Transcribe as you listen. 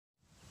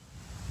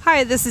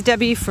Hi, this is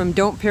Debbie from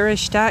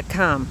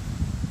don'tperish.com.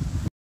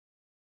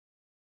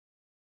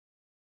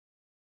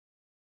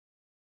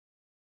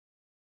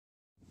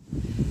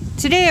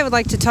 Today I would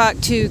like to talk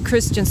to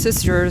Christian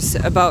sisters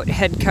about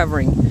head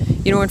covering.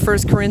 You know, in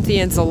 1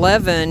 Corinthians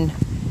 11,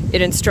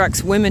 it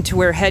instructs women to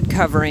wear head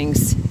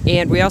coverings,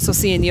 and we also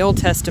see in the Old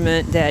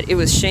Testament that it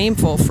was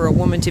shameful for a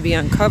woman to be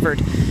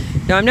uncovered.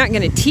 Now, I'm not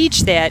going to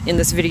teach that in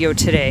this video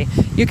today.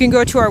 You can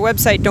go to our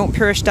website,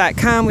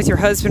 don'tperish.com, with your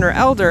husband or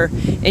elder,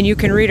 and you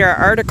can read our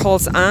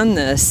articles on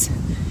this.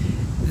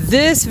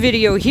 This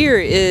video here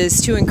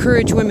is to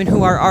encourage women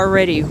who are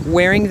already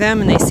wearing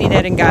them, and they see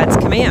that in God's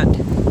command.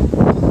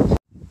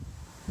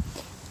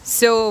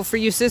 So for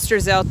you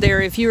sisters out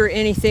there, if you are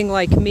anything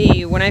like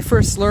me, when I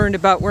first learned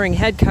about wearing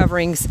head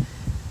coverings,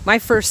 my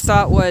first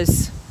thought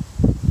was,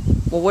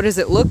 well, what does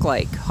it look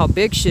like? How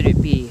big should it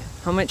be?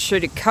 How much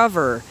should it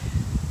cover?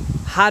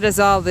 How does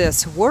all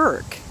this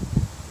work?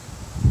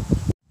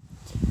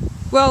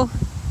 Well,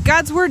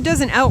 God's Word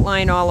doesn't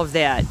outline all of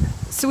that,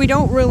 so we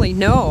don't really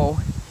know.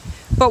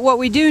 But what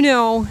we do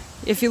know,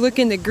 if you look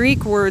in the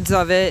Greek words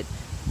of it,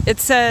 it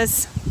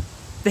says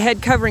the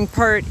head covering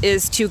part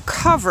is to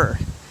cover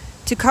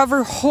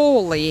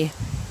wholly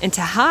and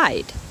to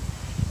hide.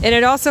 And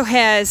it also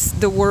has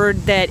the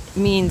word that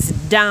means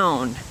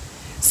down.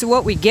 So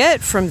what we get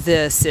from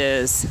this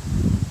is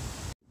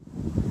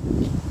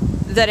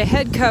that a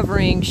head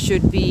covering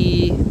should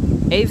be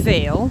a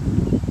veil.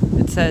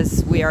 It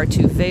says we are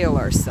to veil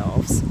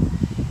ourselves.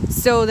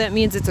 So that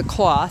means it's a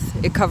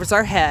cloth. It covers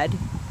our head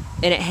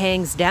and it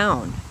hangs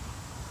down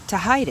to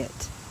hide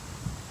it.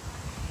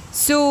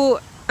 So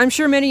I'm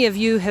sure many of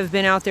you have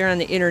been out there on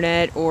the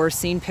internet or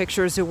seen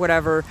pictures or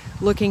whatever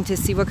looking to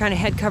see what kind of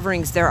head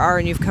coverings there are,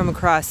 and you've come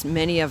across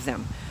many of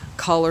them.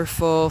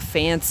 Colorful,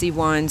 fancy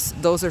ones.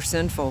 Those are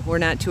sinful. We're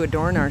not to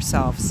adorn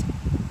ourselves.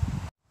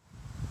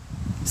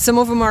 Some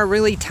of them are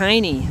really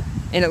tiny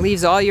and it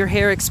leaves all your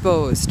hair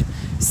exposed.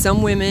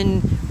 Some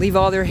women leave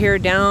all their hair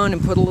down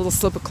and put a little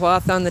slip of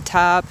cloth on the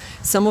top.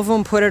 Some of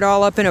them put it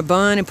all up in a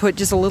bun and put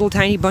just a little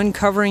tiny bun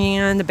covering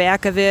on the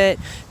back of it.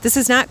 This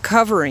is not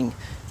covering.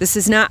 This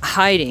is not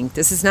hiding.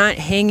 This is not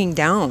hanging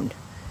down.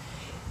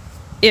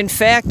 In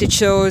fact, it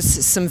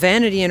shows some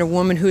vanity in a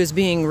woman who is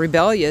being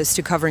rebellious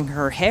to covering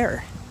her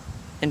hair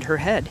and her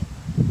head.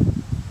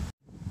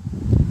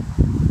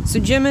 So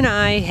Jim and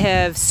I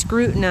have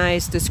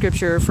scrutinized the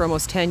scripture for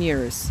almost 10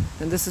 years,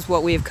 and this is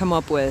what we have come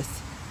up with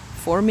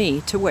for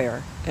me to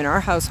wear in our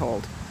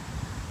household.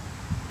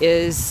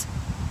 Is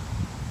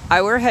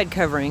I wear a head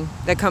covering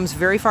that comes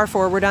very far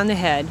forward on the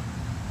head,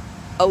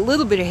 a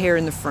little bit of hair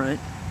in the front,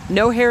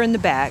 no hair in the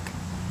back.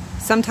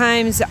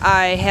 Sometimes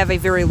I have a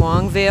very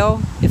long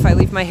veil. If I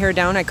leave my hair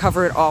down, I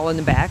cover it all in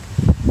the back.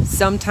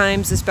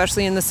 Sometimes,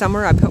 especially in the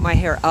summer, I put my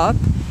hair up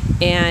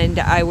and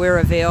I wear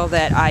a veil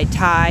that I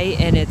tie,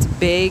 and it's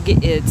big,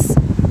 it's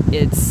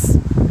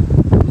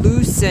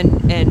loose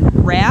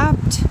and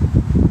wrapped.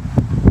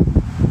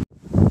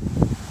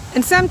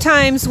 And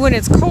sometimes when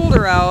it's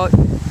colder out,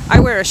 I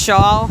wear a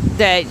shawl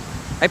that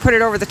I put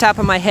it over the top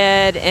of my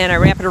head and I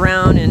wrap it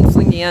around and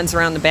fling the ends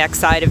around the back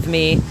side of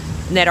me,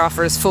 and that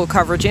offers full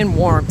coverage and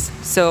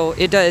warmth. So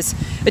it does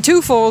a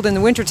twofold in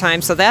the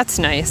wintertime, so that's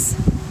nice.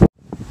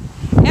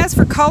 As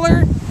for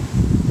color,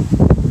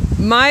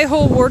 my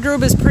whole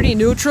wardrobe is pretty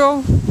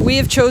neutral. We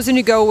have chosen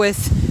to go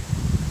with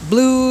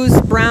blues,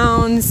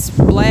 browns,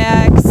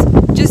 blacks,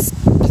 just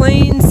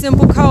plain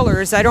simple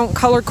colors. I don't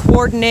color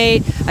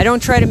coordinate. I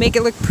don't try to make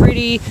it look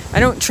pretty. I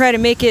don't try to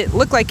make it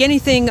look like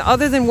anything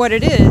other than what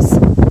it is,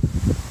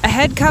 a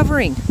head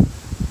covering.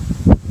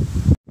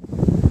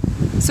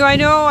 So I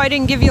know I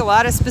didn't give you a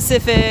lot of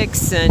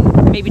specifics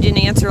and maybe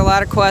didn't answer a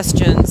lot of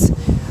questions,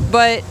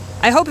 but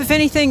I hope if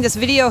anything this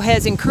video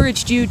has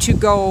encouraged you to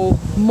go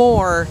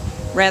more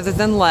rather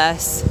than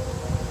less.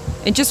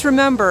 And just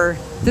remember,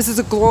 this is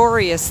a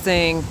glorious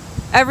thing.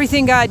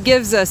 Everything God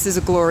gives us is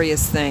a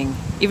glorious thing,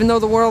 even though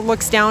the world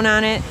looks down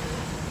on it.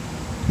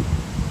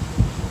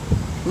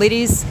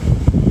 Ladies,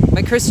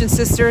 my Christian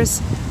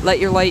sisters, let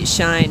your light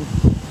shine.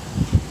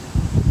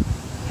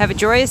 Have a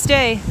joyous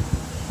day.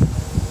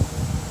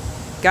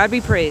 God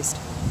be praised.